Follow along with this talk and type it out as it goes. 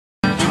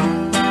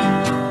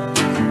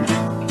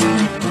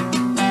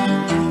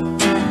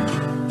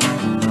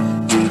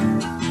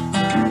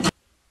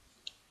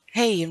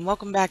Hey, and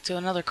welcome back to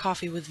another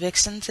Coffee with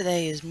Vixen.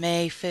 Today is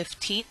May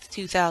 15th,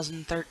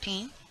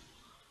 2013.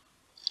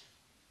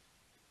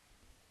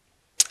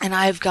 And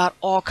I've got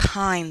all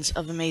kinds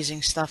of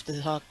amazing stuff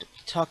to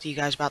talk to you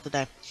guys about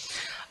today.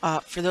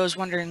 For those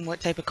wondering what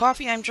type of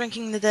coffee I'm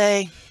drinking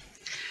today,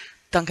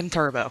 Dunkin'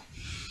 Turbo.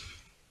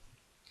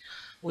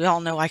 We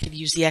all know I could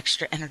use the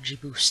extra energy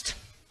boost.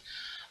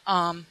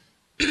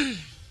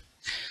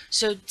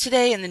 So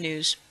today in the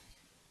news,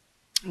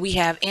 we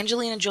have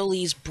Angelina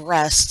Jolie's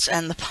breasts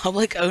and the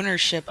public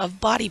ownership of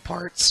body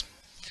parts.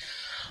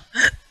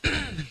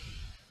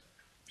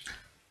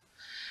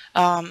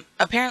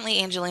 Apparently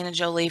Angelina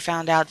Jolie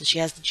found out that she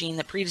has the gene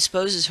that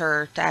predisposes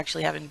her to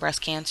actually having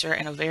breast cancer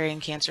and ovarian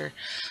cancer.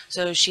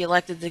 So she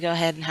elected to go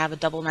ahead and have a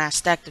double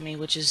mastectomy,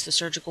 which is the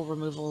surgical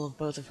removal of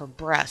both of her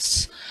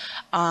breasts.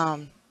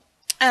 And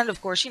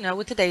of course, you know,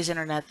 with today's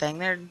internet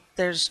thing,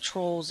 there's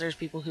trolls, there's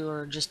people who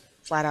are just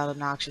flat out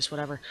obnoxious,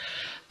 whatever.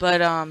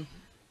 But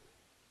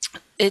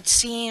it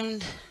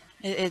seems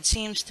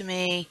to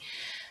me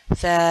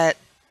that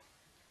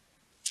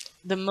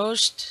the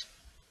most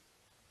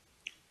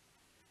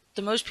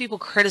people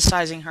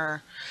criticizing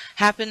her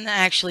happen to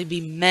actually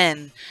be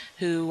men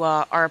who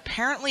are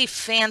apparently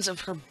fans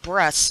of her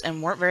breasts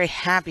and weren't very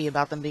happy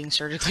about them being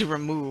surgically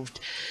removed.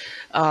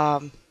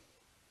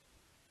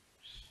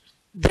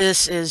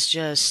 This is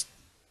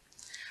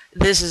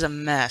a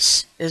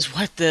mess, is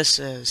what this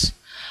is.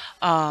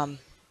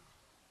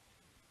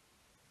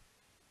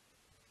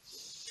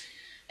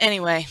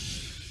 Anyway,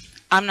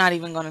 I'm not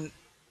even going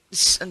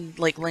to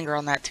linger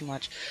on that too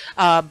much.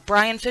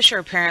 Brian Fisher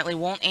apparently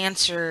won't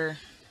answer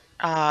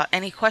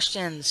any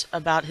questions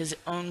about his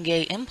own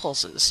gay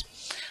impulses.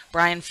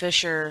 Brian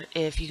Fisher,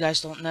 if you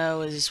guys don't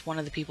know, is one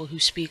of the people who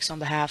speaks on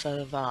behalf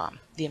of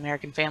the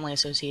American Family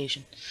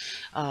Association,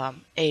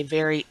 a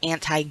very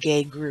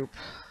anti-gay group.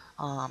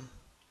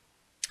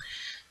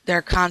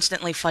 They're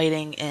constantly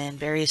fighting in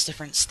various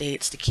different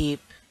states to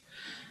keep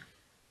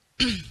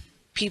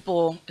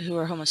people who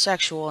are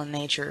homosexual in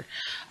nature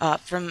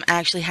from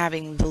actually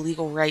having the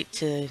legal right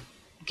to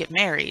get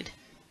married,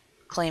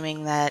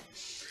 claiming that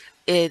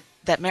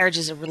marriage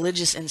is a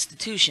religious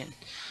institution.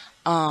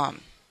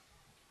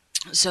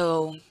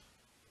 So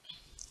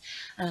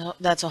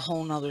that's a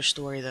whole nother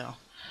story, though.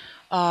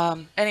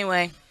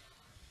 Anyway,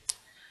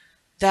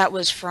 that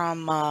was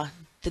from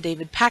the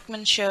David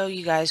Pakman show.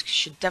 You guys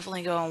should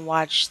definitely go and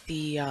watch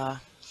the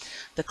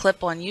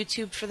clip on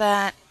YouTube for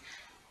that.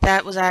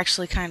 That was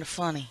actually kind of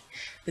funny.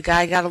 The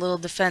guy got a little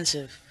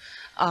defensive.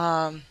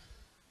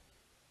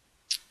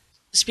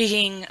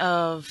 Speaking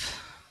of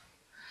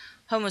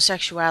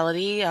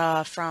homosexuality,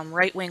 from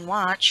Right Wing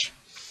Watch,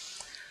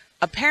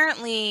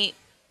 apparently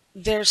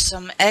there's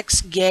some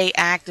ex-gay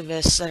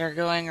activists that are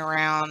going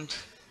around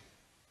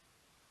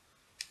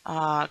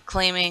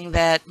claiming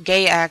that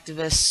gay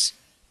activists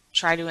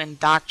try to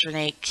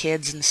indoctrinate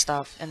kids and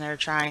stuff, and they're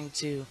trying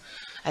to,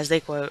 as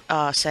they quote,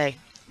 say,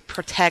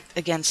 protect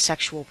against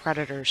sexual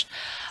predators.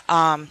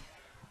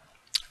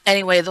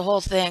 Anyway, the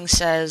whole thing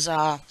says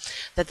that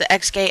the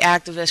ex-gay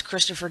activist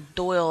Christopher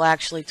Doyle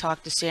actually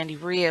talked to Sandy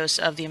Rios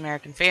of the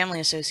American Family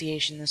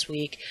Association this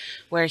week,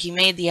 where he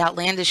made the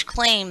outlandish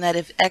claim that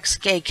if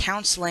ex-gay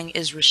counseling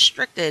is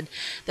restricted,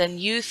 then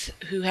youth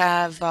who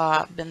have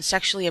been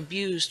sexually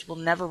abused will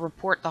never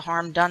report the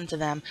harm done to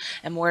them,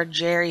 and more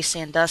Jerry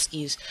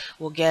Sandusky's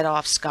will get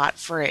off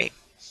scot-free.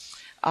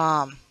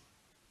 I'm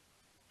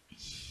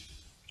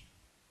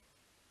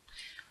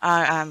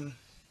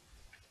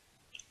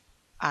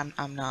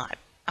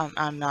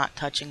not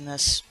touching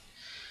this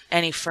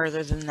any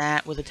further than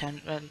that with a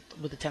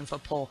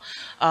 10-foot pole.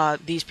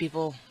 These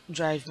people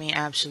drive me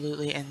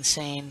absolutely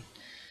insane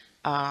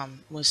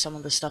with some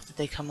of the stuff that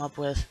they come up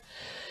with.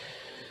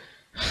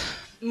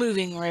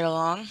 Moving right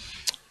along,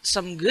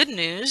 some good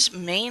news.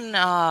 Maine's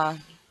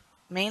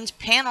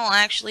panel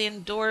actually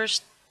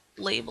endorsed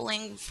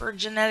labeling for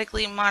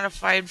genetically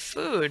modified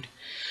food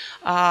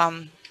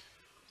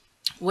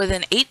with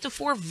an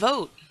 8-4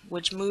 vote,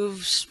 which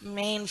moves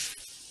Maine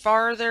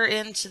farther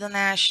into the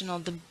national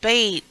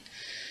debate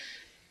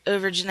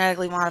over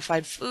genetically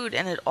modified food,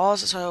 and it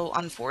also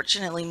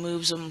unfortunately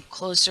moves them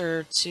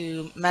closer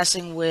to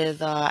messing with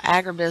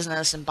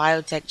agribusiness and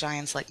biotech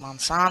giants like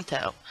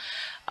Monsanto,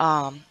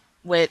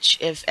 which,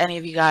 if any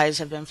of you guys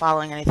have been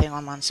following anything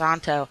on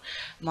Monsanto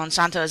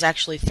has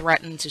actually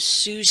threatened to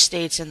sue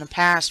states in the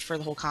past for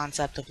the whole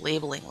concept of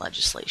labeling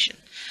legislation.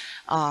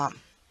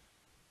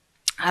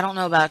 I don't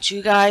know about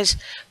you guys,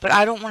 but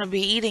I don't want to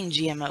be eating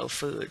GMO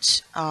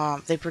foods.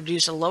 They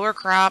produce a lower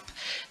crop.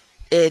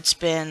 It's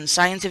been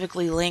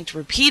scientifically linked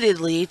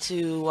repeatedly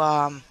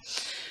to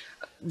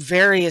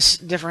various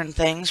different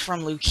things,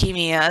 from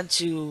leukemia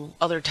to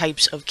other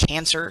types of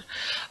cancer.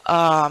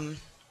 Yeah,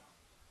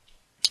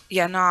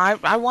 no,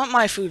 I want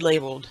my food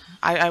labeled.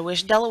 I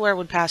wish Delaware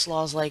would pass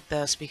laws like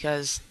this,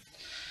 because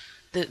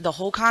the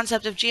whole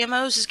concept of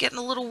GMOs is getting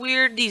a little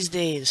weird these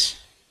days.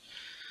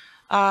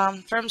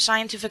 From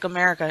Scientific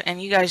America,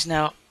 and you guys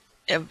know,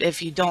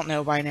 if you don't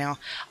know by now,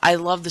 I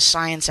love the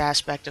science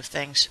aspect of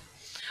things.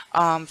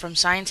 From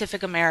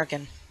Scientific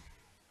American,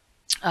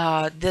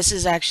 This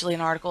is actually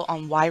an article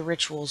on why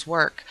rituals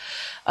work.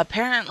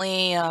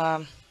 Apparently,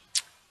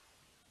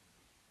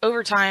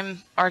 over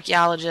time,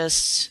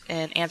 archaeologists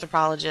and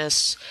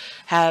anthropologists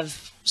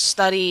have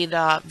studied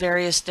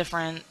various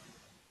different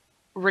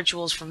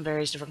rituals from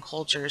various different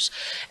cultures,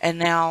 and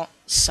now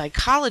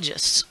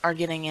psychologists are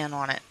getting in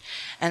on it,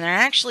 and they're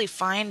actually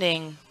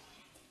finding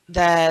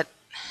that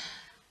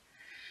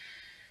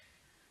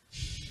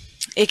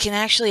it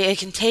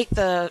can take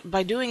the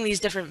by doing these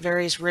different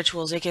various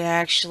rituals, it can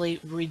actually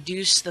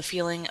reduce the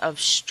feeling of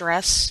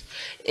stress.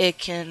 It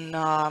can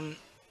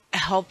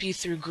help you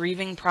through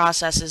grieving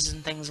processes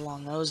and things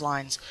along those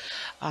lines.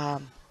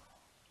 um,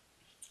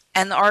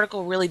 and the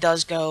article really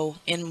does go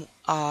in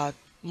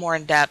more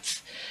in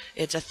depth.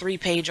 It's a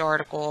 3-page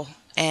article,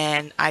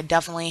 and I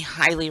definitely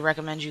highly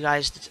recommend you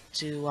guys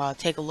to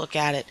take a look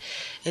at it.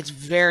 It's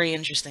very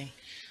interesting,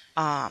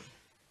 um,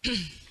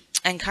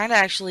 and kind of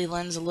actually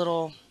lends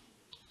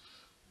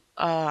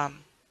um,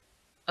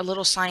 a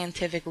little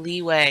scientific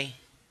leeway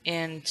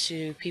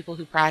into people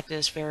who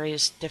practice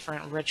various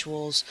different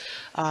rituals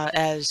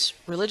as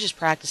religious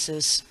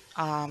practices,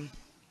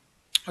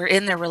 or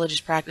in their religious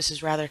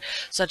practices rather,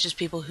 such as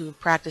people who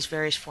practice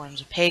various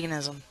forms of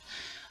paganism,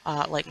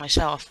 like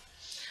myself.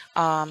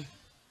 Um,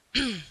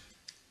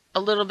 a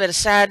little bit of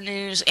sad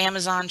news: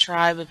 Amazon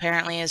tribe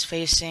apparently is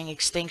facing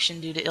extinction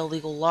due to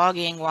illegal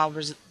logging, while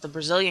the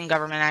Brazilian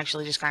government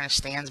actually just kind of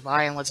stands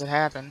by and lets it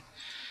happen.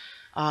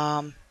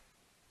 Um,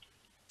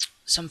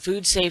 some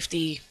food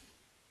safety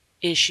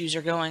issues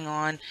are going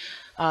on.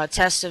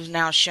 Tests have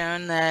now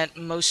shown that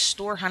most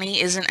store honey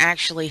isn't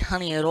actually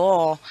honey at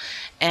all,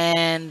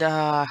 and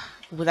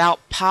without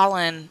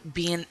pollen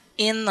being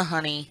in the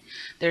honey,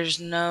 there's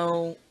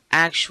no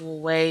actual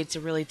way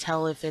to really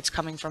tell if it's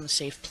coming from a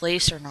safe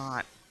place or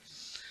not.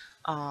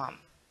 Um,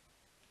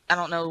 I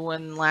don't know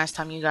when the last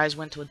time you guys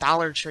went to a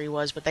Dollar Tree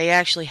was, but they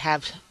actually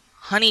have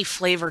honey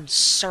flavored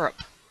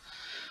syrup,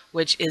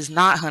 which is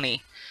not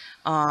honey.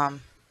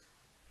 Um,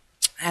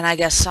 and I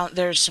guess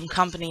there's some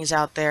companies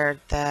out there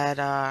that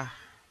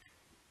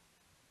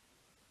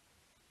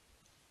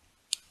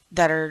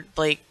are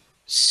like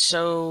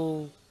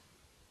so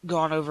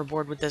gone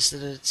overboard with this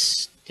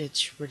that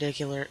it's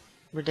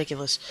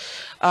ridiculous.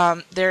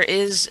 There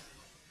is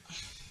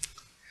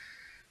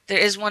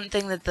one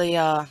thing that the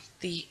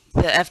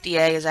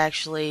FDA has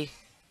actually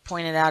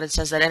pointed out. It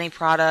says that any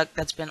product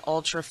that's been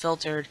ultra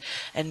filtered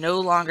and no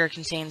longer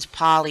contains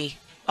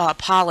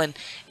pollen,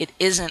 it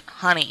isn't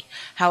honey.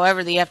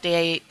 However, the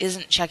FDA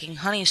isn't checking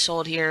honey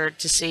sold here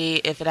to see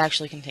if it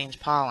actually contains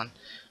pollen.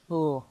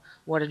 Ooh,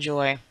 what a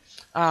joy.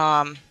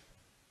 Um,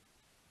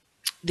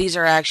 these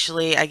are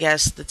actually, I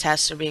guess, the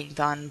tests are being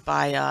done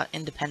by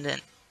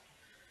independent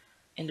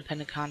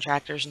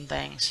contractors and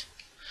things.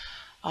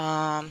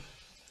 Um,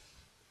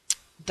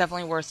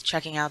 definitely worth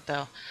checking out,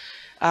 though.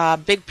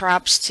 Big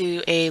props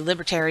to a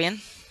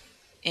libertarian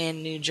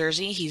in New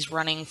Jersey. He's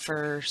running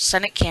for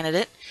Senate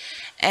candidate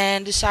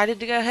and decided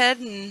to go ahead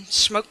and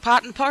smoke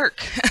pot in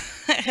park.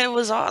 It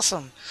was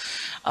awesome.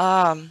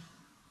 Um,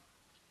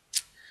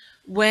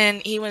 when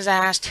he was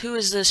asked, "Who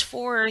is this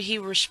for?" he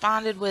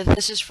responded with,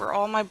 "This is for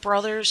all my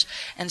brothers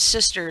and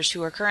sisters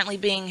who are currently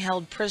being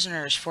held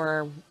prisoners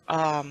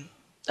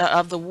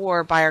of the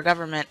war by our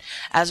government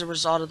as a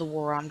result of the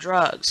war on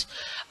drugs."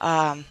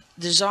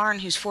 Dzarn,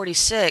 who's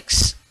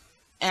 46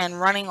 and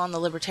running on the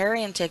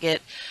Libertarian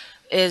ticket,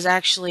 is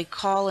actually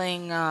called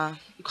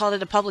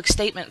it a public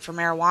statement for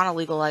marijuana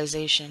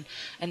legalization,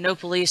 and no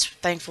police,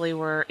 thankfully,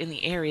 were in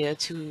the area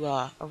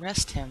to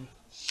arrest him.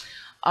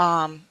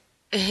 Um,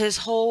 his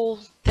whole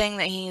thing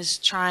that he's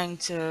trying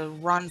to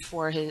run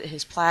for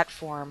his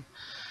platform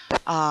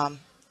um,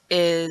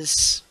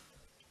 is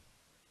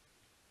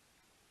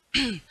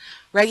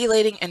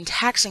regulating and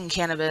taxing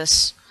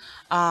cannabis,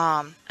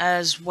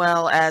 as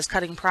well as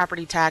cutting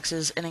property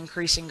taxes and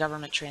increasing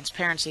government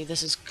transparency.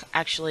 This is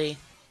actually,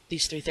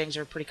 these 3 things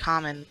are pretty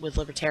common with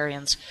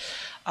libertarians.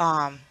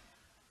 Um,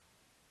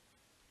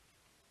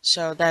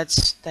 so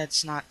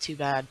that's not too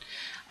bad.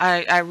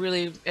 I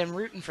really am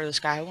rooting for this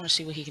guy. I want to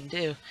see what he can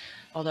do.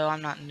 Although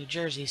I'm not in New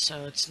Jersey,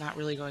 so it's not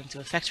really going to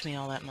affect me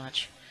all that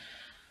much.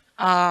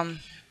 Um,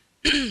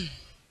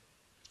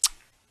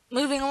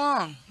 moving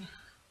along.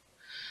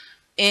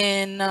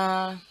 In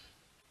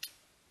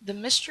the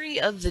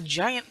mystery of the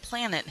giant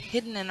planet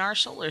hidden in our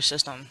solar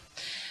system.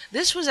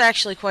 This was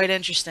actually quite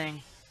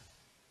interesting.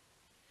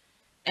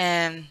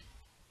 And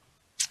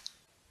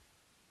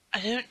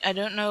I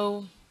don't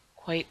know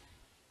quite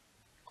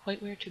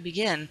where to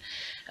begin.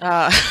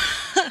 Uh,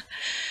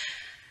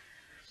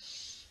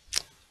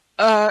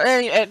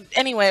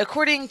 anyway,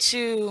 according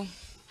to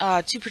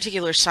 2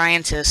 particular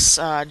scientists,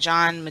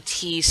 John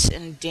Matisse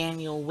and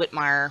Daniel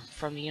Whitmire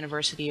from the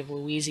University of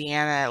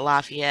Louisiana at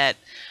Lafayette,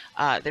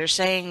 they're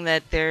saying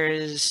that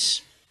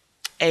there's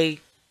a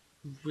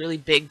really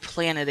big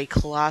planet, a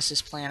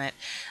Colossus planet,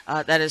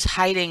 that is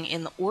hiding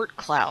in the Oort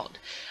cloud,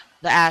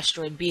 the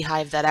asteroid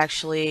beehive that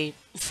actually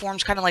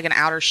forms kind of like an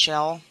outer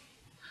shell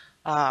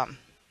um,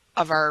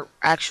 of our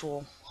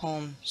actual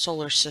home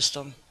solar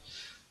system.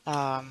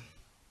 Um,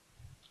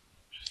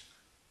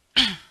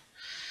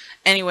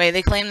 Anyway,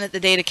 they claim that the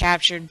data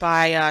captured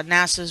by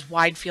NASA's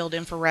Wide Field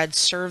Infrared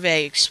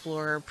Survey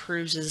Explorer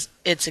proves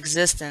its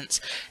existence.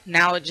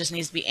 Now it just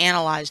needs to be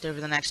analyzed over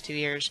the next 2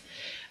 years.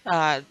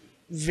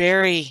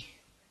 Very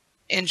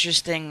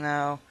interesting,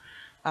 though.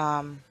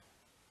 Um,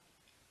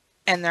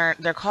 and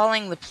they're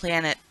calling the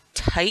planet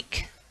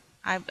Tyche,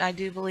 I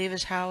do believe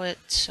is how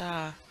it's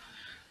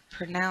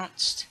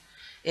pronounced.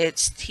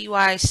 It's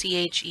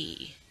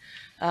Tyche.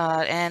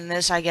 And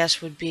this, I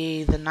guess, would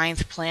be the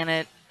 9th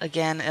planet,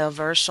 again, of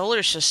our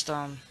solar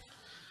system,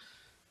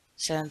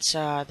 since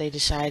they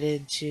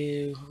decided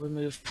to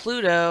remove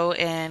Pluto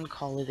and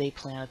call it a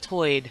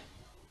planetoid.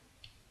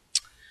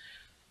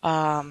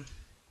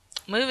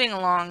 Moving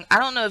along, I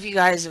don't know if you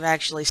guys have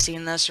actually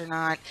seen this or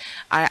not.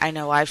 I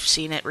know I've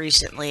seen it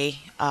recently,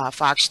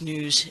 Fox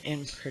News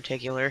in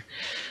particular.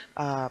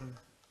 I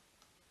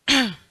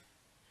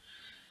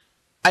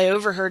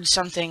overheard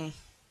something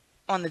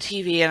on the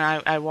TV,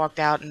 and I walked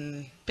out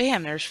and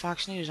bam, there's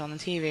Fox News on the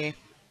TV.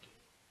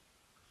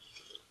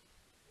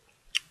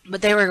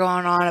 But they were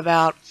going on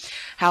about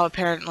how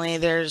apparently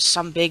there's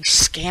some big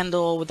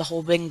scandal with the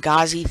whole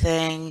Benghazi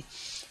thing,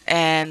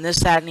 and this,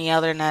 that, and the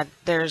other, and that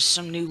there's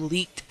some new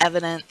leaked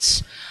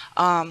evidence.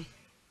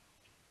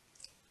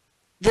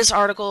 This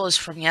article is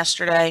from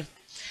yesterday,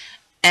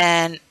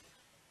 and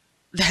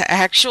the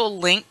actual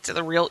link to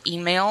the real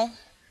email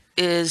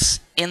is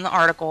in the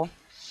article.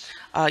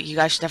 You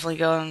guys should definitely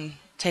go and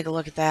take a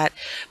look at that.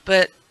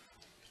 But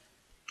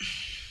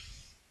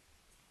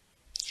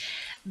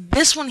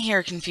this one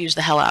here confused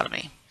the hell out of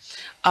me.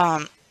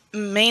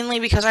 Mainly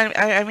because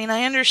I mean,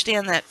 I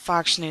understand that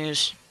Fox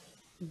News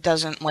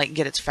doesn't like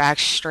get its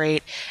facts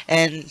straight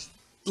and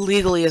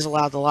legally is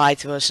allowed to lie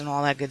to us and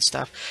all that good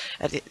stuff.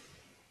 At the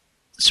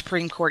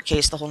Supreme Court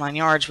case, the whole 9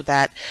 yards with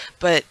that.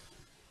 But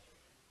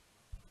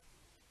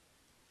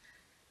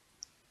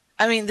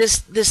I mean,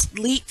 this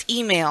leaked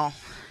email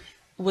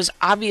was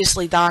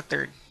obviously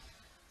doctored,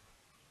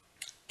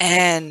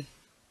 and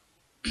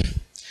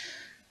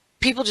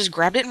people just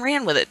grabbed it and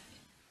ran with it.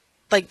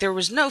 Like, there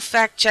was no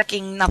fact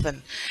checking,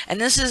 nothing.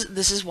 And this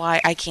is why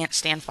I can't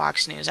stand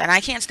Fox News, and I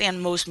can't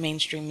stand most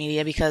mainstream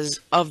media because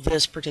of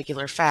this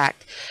particular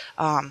fact.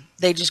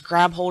 They just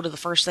grab hold of the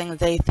first thing that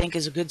they think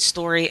is a good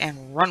story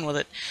and run with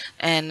it.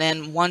 And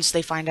then once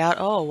they find out,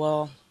 oh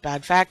well,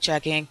 bad fact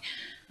checking,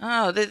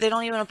 oh, they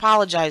don't even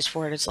apologize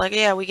for it. It's like,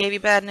 yeah, we gave you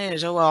bad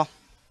news. Oh well.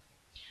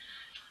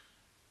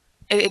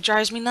 It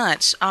drives me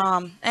nuts.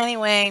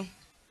 Anyway,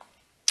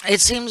 it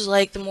seems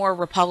like the more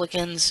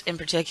Republicans in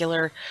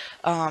particular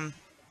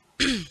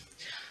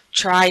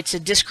try to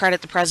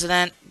discredit the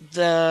president,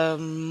 the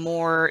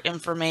more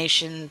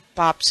information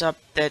pops up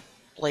that,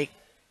 like,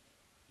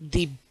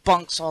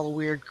 debunks all the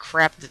weird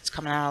crap that's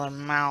coming out of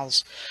their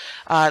mouths.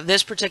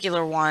 This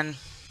particular one,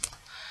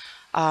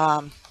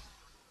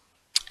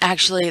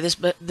 actually,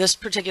 this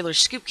particular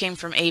scoop came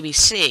from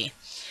ABC.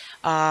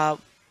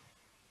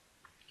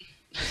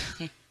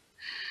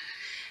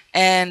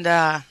 And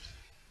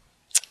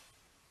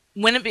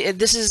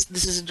this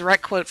is a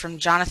direct quote from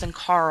Jonathan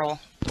Karl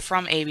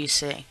from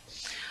ABC.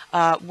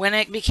 When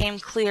it became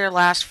clear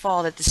last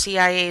fall that the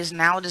CIA's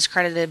now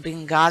discredited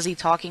Benghazi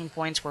talking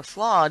points were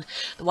flawed,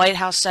 the White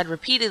House said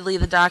repeatedly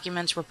the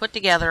documents were put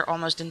together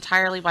almost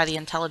entirely by the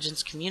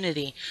intelligence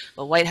community,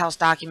 but White House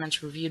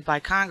documents reviewed by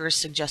Congress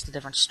suggest a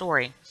different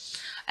story.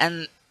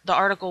 And the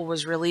article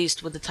was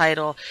released with the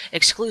title,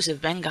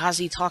 "Exclusive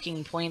Benghazi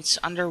Talking Points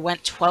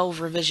Underwent 12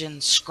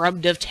 Revisions,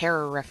 Scrubbed of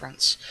Terror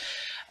Reference."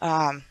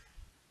 But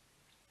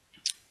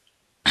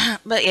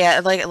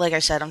yeah, like I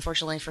said,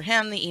 unfortunately for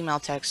him, the email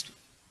text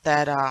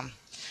that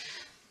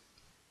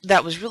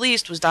that was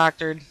released was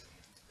doctored.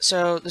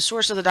 So the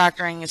source of the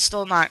doctoring is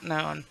still not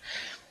known.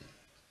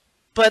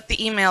 But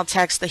the email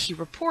text that he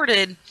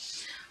reported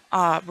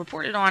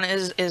on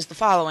is the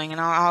following,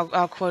 and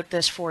I'll quote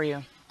this for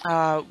you.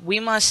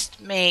 We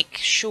must make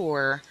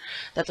sure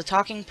that the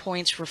talking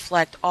points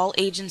reflect all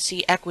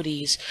agency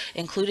equities,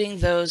 including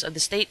those of the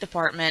State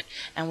Department,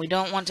 and we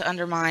don't want to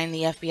undermine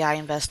the FBI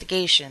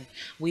investigation.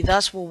 We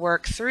thus will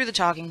work through the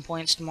talking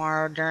points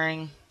tomorrow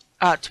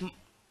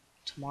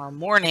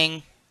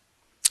morning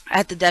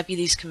at the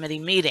Deputies Committee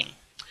meeting.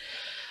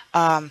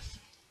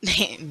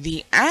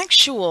 The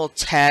actual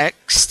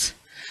text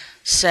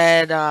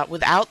said,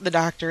 without the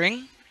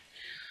doctoring,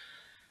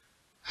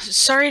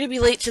 "Sorry to be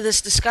late to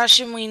this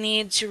discussion. We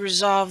need to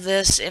resolve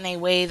this in a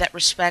way that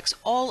respects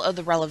all of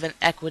the relevant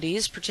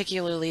equities,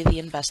 particularly the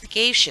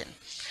investigation.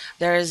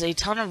 There is a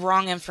ton of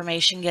wrong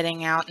information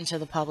getting out into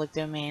the public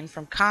domain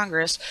from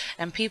Congress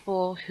and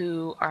people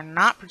who are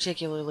not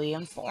particularly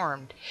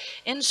informed.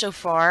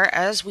 Insofar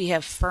as we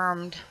have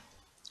firmed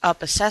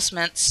up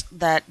assessments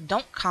that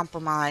don't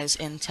compromise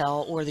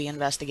intel or the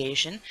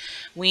investigation,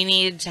 we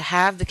need to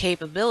have the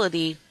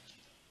capability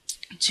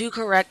to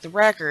correct the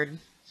record,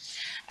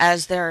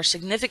 as there are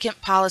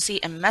significant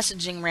policy and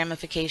messaging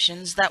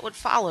ramifications that would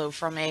follow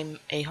from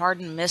a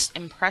hardened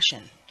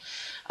misimpression.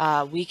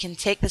 We can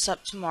take this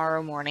up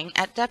tomorrow morning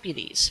at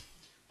Deputies."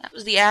 That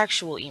was the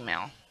actual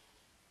email.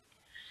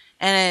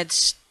 And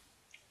it's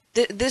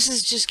This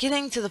is just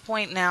getting to the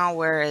point now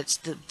where it's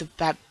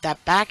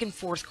that back and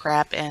forth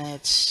crap, and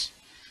it's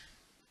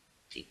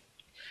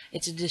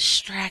a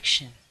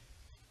distraction.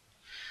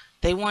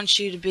 They want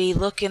you to be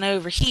looking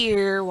over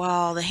here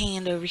while the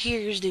hand over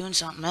here is doing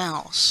something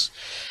else.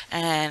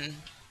 And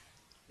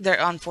there,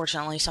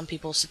 unfortunately, some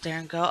people sit there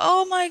and go,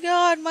 "Oh my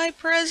God, my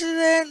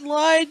president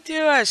lied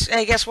to us."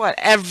 Hey, guess what?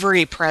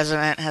 Every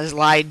president has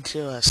lied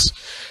to us.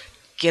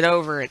 Get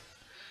over it.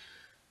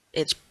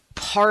 It's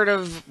part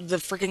of the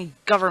freaking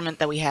government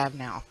that we have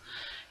now.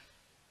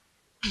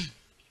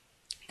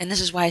 And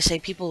this is why I say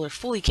people are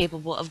fully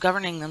capable of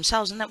governing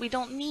themselves and that we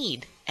don't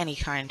need any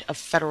kind of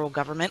federal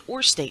government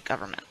or state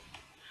government.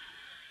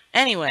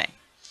 Anyway,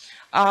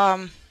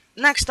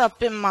 next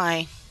up in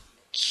my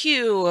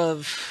queue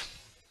of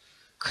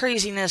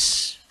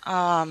craziness,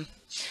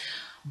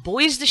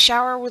 boys to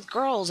shower with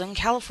girls in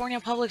California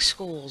public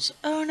schools.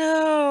 Oh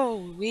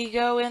no, we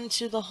go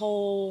into the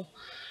whole.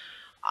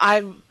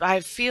 I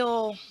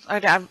feel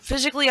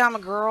physically I'm a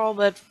girl,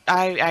 but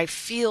I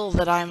feel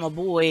that I'm a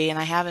boy, and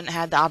I haven't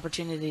had the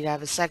opportunity to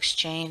have a sex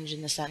change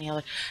and this, that, and the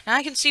other. Now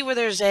I can see where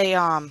there's a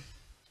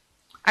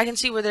I can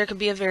see where there could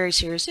be a very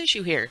serious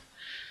issue here.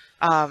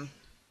 Um,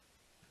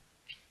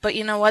 but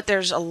you know what?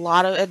 There's a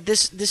lot of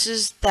this. This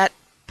is that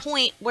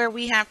point where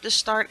we have to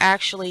start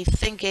actually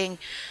thinking.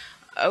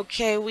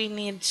 Okay, we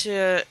need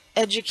to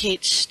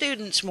educate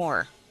students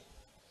more.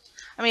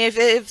 I mean,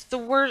 if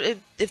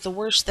the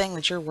worst thing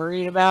that you're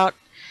worried about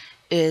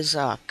is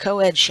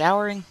co-ed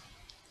showering,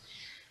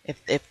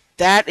 if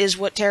that is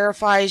what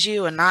terrifies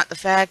you, and not the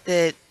fact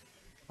that,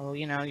 oh,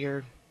 you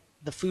know,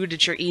 the food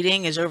that you're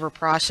eating is over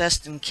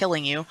processed and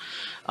killing you,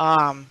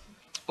 um,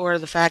 or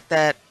the fact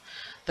that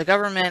the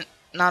government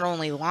not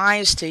only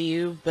lies to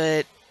you,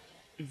 but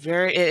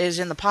it is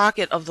in the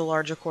pocket of the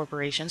larger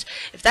corporations.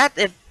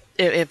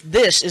 If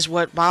this is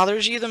what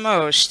bothers you the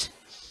most,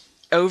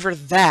 over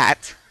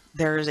that,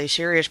 there is a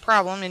serious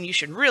problem, and you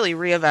should really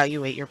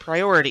reevaluate your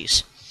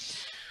priorities.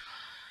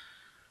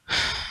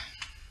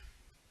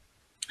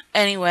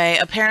 Anyway,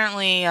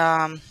 apparently,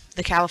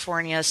 the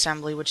California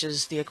Assembly, which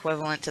is the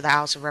equivalent to the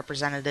House of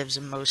Representatives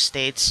in most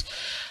states,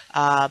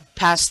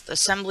 passed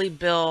Assembly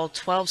Bill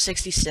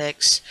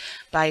 1266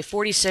 by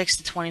 46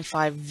 to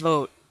 25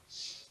 vote,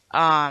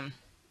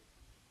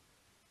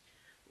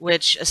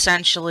 which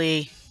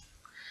essentially,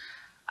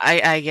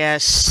 I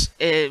guess,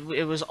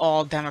 it was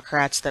all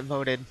Democrats that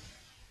voted.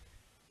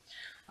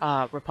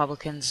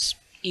 Republicans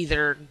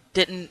either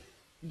didn't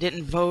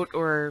vote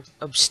or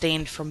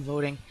abstained from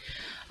voting.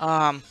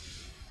 Um,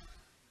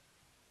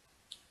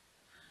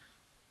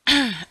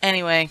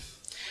 anyway,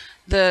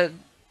 the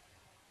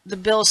the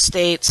bill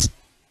states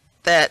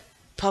that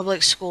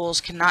public schools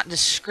cannot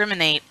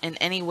discriminate in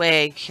any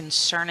way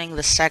concerning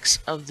the sex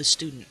of the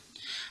student.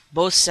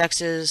 Both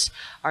sexes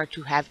are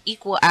to have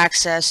equal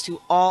access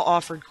to all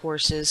offered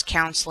courses,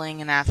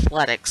 counseling, and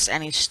athletics.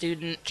 Any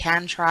student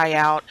can try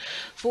out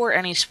for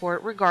any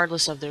sport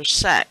regardless of their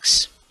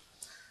sex.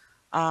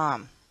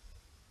 Um,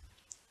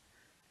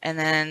 and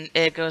then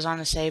it goes on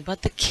to say,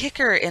 but the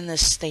kicker in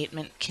this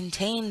statement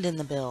contained in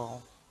the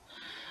bill.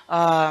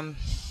 Um,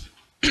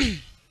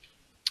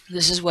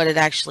 this is what it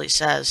actually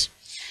says.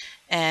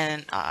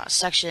 And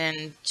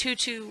section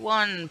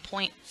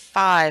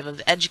 221.5 of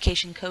the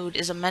Education Code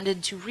is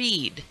amended to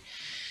read,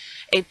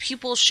 a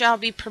pupil shall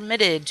be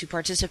permitted to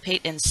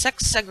participate in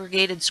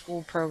sex-segregated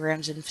school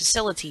programs and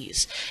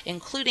facilities,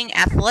 including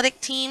athletic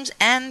teams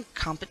and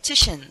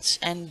competitions,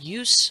 and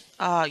use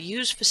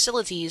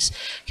facilities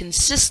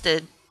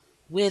consistent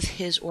with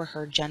his or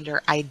her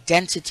gender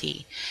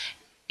identity,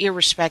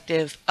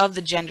 irrespective of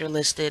the gender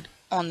listed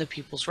on the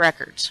pupil's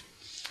records.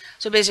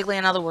 So basically,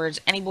 in other words,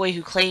 any boy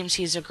who claims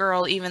he's a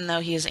girl, even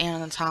though he is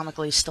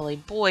anatomically still a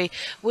boy,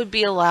 would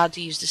be allowed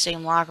to use the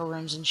same locker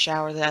rooms and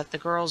shower that the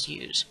girls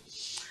use.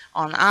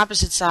 On the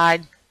opposite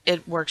side,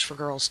 it works for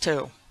girls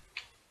too.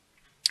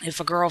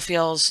 If a girl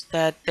feels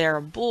that they're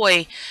a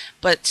boy,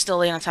 but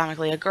still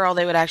anatomically a girl,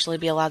 they would actually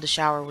be allowed to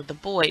shower with the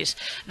boys.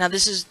 Now,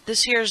 this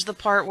here's the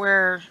part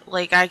where,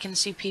 like, I can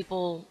see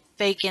people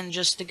faking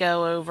just to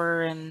go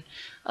over and,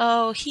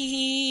 oh,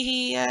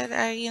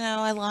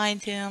 I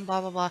lied to him,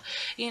 blah blah blah.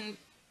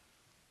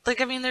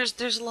 Like, I mean,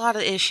 there's a lot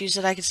of issues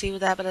that I can see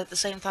with that, but at the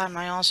same time,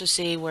 I also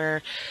see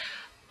where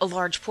a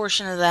large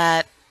portion of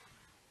that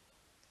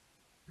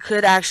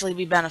could actually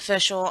be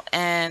beneficial.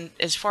 And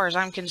as far as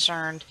I'm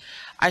concerned,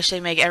 I say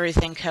make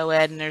everything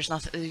co-ed, and there's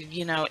nothing,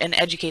 and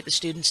educate the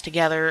students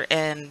together,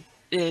 and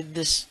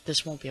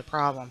this won't be a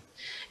problem.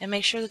 And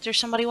make sure that there's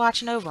somebody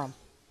watching over them.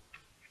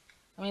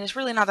 I mean, it's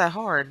really not that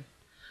hard.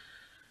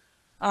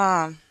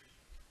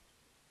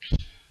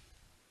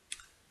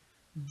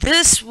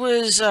 This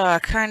was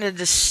kind of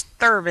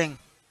disturbing.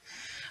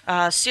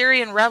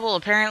 Syrian rebel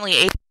apparently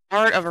ate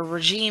part of a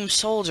regime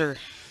soldier,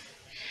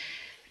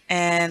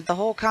 and the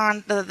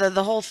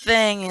whole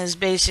thing is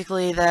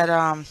basically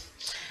that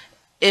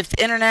if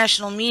the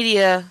international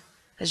media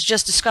has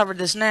just discovered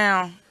this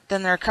now,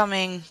 then they're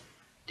coming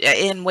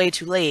in way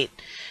too late.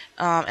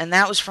 And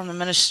that was from the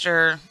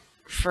Minister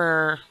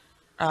for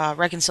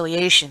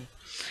Reconciliation.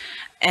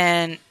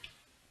 And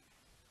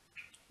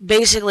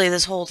basically,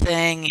 this whole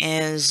thing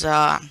is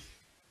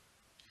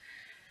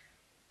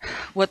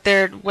what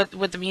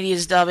the media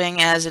is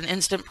dubbing as an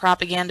instant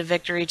propaganda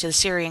victory to the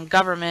Syrian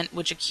government,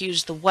 which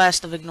accused the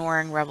West of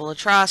ignoring rebel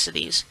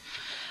atrocities.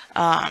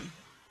 Um,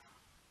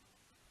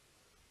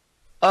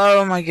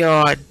 oh my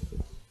God,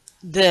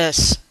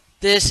 this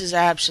this is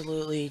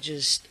absolutely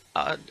just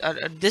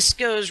this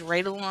goes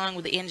right along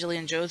with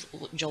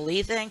the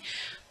Jolie thing.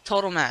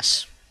 Total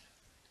mess.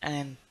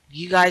 And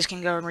you guys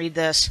can go and read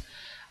this.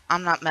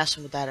 I'm not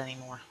messing with that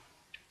anymore.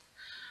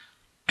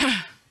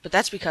 But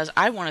that's because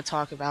I want to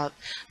talk about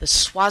the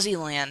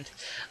Swaziland,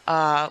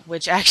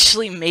 which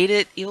actually made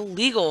it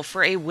illegal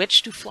for a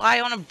witch to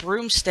fly on a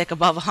broomstick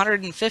above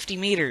 150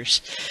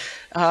 meters.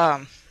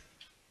 Um,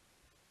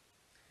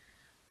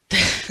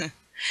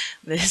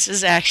 this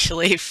is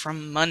actually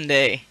from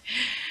Monday,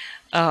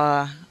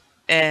 uh,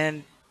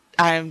 and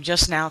I'm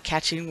just now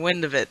catching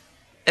wind of it,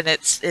 and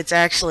it's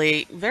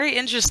actually very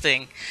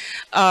interesting.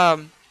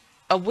 Um,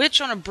 a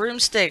witch on a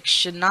broomstick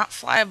should not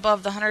fly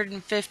above the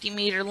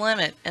 150-meter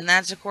limit, and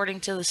that's according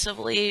to the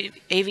Civil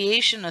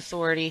Aviation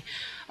Authority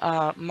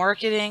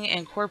Marketing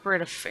and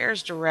Corporate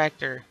Affairs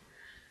Director.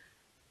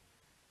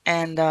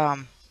 And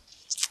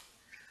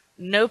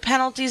no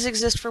penalties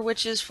exist for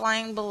witches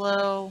flying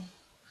below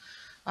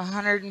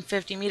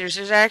 150 meters.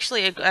 There's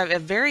actually a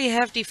very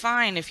hefty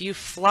fine if you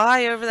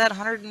fly over that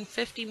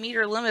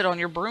 150-meter limit on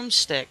your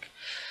broomstick.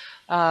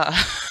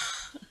 Uh,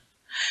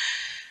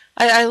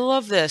 I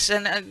love this,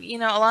 and you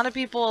know, a lot of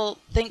people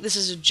think this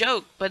is a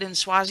joke, but in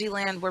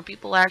Swaziland, where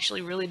people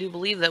actually really do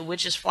believe that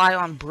witches fly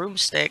on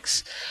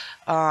broomsticks,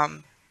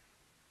 um,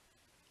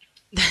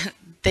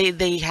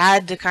 they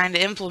had to kind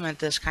of implement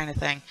this kind of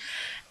thing,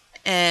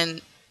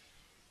 and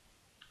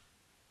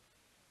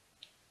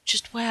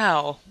just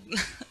wow.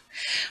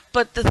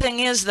 But the thing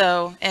is,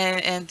 though,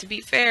 and to be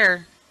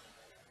fair,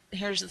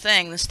 here's the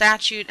thing: the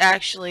statute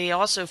actually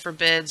also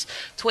forbids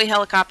toy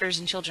helicopters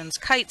and children's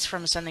kites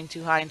from ascending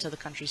too high into the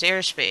country's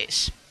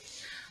airspace.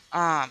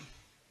 Um,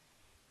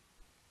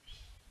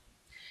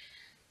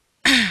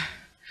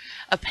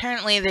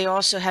 Apparently, they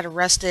also had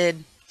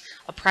arrested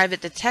a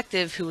private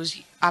detective who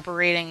was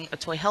operating a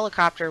toy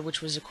helicopter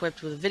which was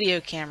equipped with a video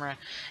camera,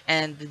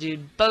 and the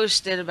dude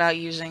boasted about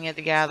using it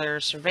to gather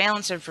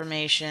surveillance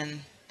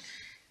information.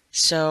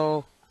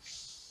 So,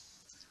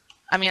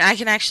 I mean, I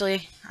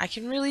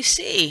can really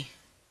see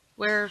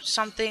where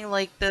something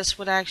like this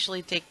would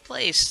actually take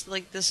place.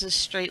 Like, this is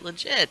straight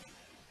legit.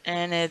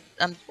 And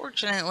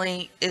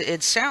unfortunately,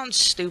 it sounds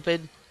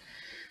stupid,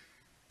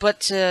 but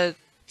to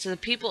the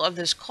people of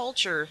this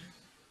culture,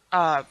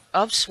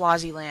 of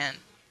Swaziland,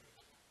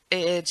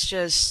 it's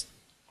just,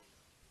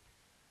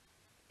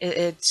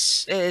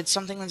 it's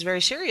something that's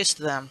very serious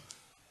to them.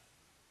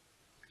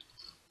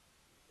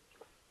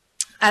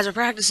 As a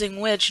practicing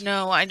witch,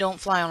 no, I don't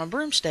fly on a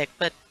broomstick,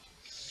 but,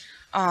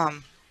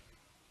 um,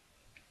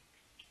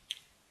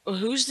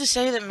 who's to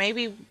say that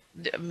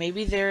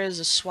maybe there is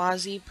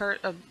a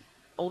a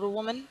older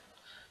woman,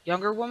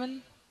 younger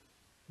woman,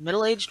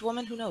 middle-aged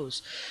woman, who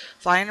knows,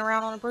 flying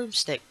around on a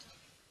broomstick.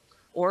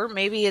 Or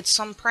maybe it's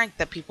some prank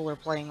that people are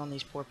playing on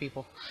these poor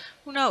people.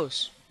 Who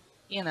knows?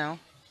 You know.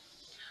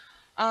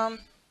 Um,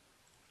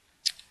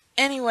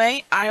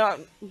 anyway,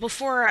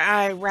 before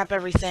I wrap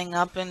everything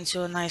up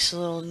into a nice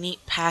little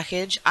neat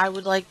package, I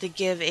would like to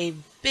give a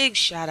big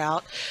shout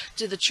out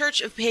to the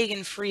Church of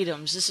Pagan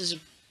Freedoms. This is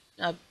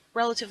a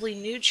relatively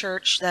new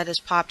church that has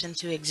popped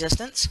into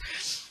existence.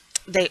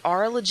 They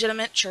are a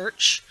legitimate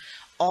church.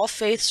 All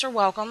faiths are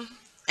welcome,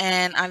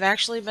 and I've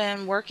actually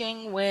been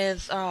working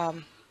with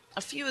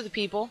a few of the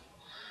people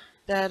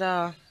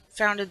that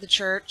founded the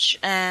church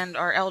and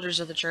are elders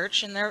of the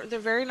church, and they're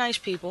very nice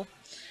people,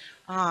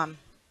 um,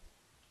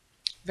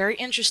 very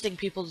interesting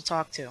people to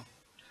talk to.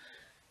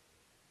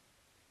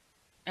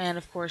 And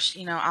of course,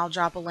 you know, I'll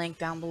drop a link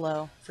down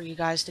below for you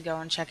guys to go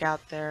and check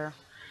out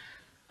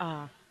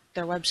uh,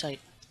 their website.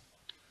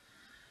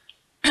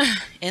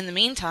 In the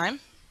meantime,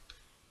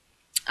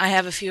 I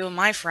have a few of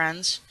my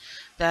friends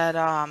that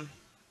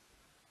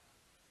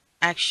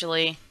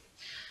actually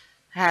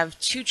have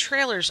 2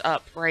 trailers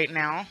up right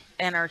now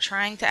and are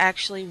trying to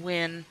actually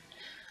win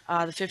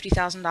the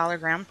 $50,000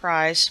 grand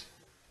prize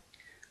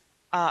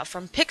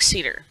from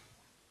Pickseater.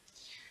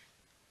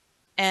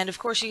 And of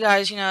course, you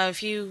guys, you know,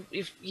 if you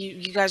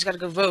guys got to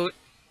go vote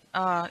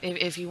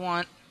if you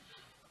want,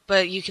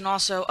 but you can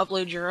also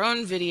upload your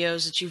own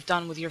videos that you've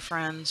done with your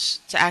friends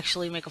to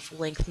actually make a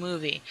full-length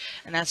movie,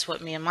 and that's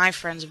what me and my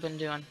friends have been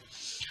doing.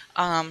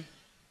 Um,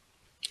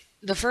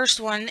 the first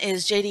one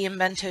is JD and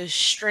Bento's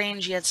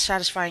strange yet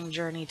satisfying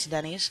journey to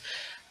Denny's.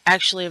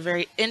 Actually, a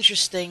very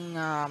interesting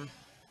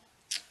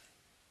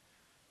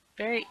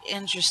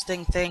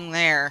thing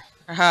there.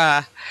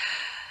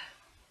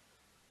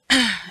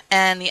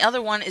 And the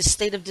other one is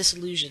State of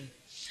Disillusion.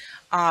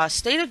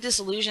 State of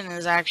Disillusion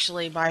is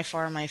actually by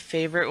far my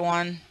favorite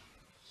one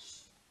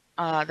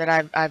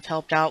that I've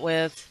helped out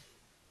with.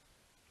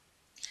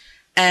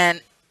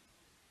 And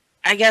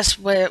I guess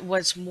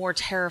what's more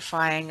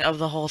terrifying of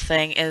the whole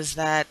thing is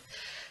that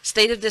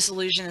state of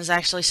disillusion is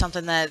actually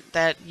something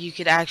that you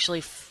could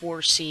actually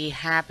foresee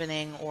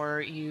happening,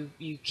 or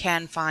you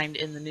can find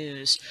in the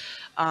news.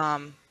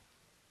 Um,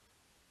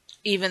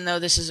 Even though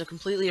this is a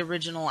completely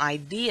original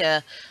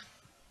idea,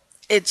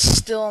 it's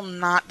still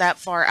not that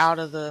far out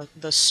of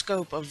the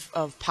scope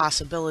of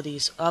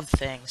possibilities of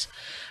things.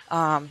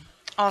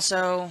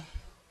 Also,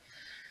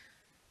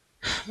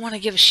 want to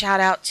give a shout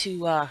out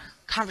to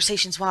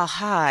Conversations While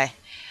High.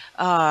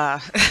 Uh,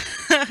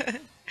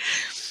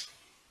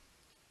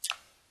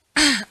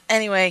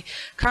 anyway,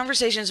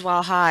 Conversations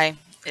While High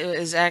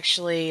is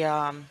actually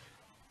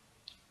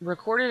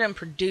recorded and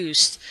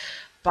produced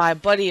by a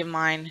buddy of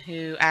mine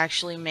who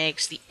actually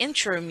makes the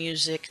intro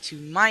music to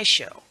my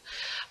show.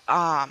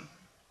 Um,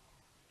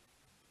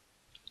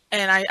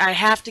 and I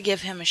have to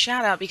give him a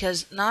shout out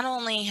because not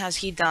only has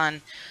he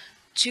done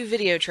 2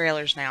 video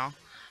trailers now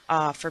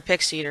for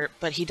Pix Eater,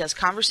 but he does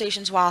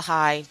Conversations While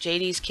High,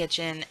 JD's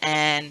Kitchen,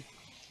 and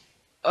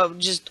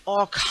just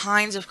all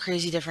kinds of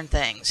crazy different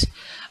things.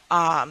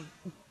 Um,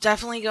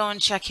 Definitely go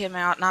and check him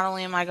out. Not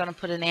only am I going to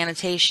put an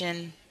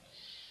annotation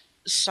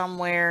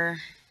somewhere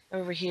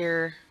over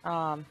here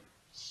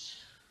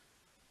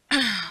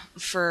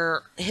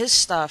for his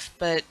stuff,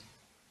 but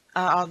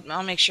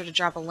I'll make sure to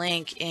drop a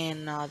link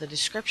in the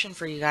description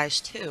for you guys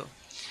too.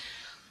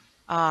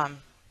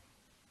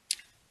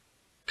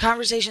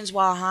 Conversations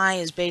While High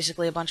is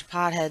basically a bunch of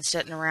potheads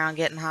sitting around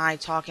getting high,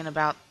 talking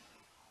about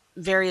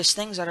various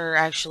things that are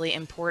actually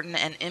important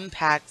and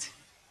impact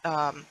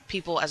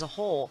people as a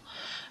whole.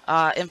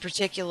 In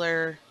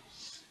particular,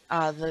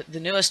 the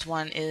newest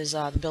one is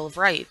the Bill of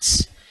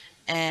Rights,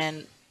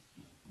 and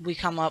we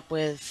come up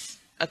with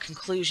a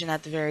conclusion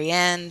at the very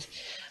end.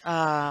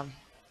 Um,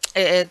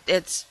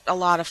 it's a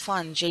lot of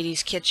fun.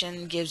 JD's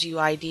Kitchen gives you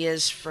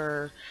ideas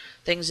for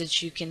things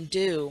that you can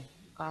do,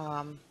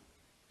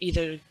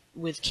 either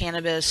with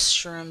cannabis,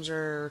 shrooms,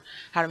 or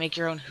how to make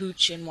your own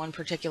hooch in one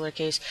particular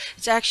case.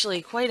 It's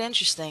actually quite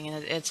interesting,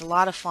 and it's a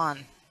lot of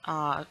fun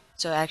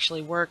to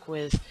actually work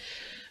with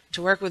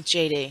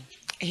JD.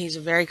 He's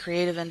a very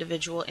creative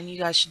individual, and you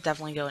guys should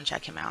definitely go and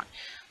check him out.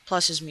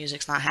 Plus, his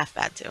music's not half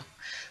bad too.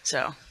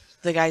 So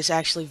the guy's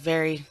actually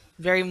very,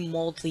 very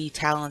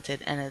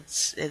multi-talented, and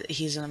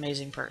he's an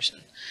amazing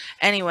person.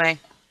 Anyway,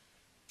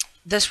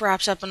 this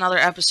wraps up another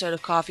episode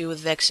of Coffee with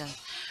Vixen.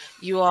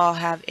 You all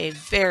have a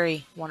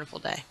very wonderful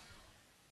day.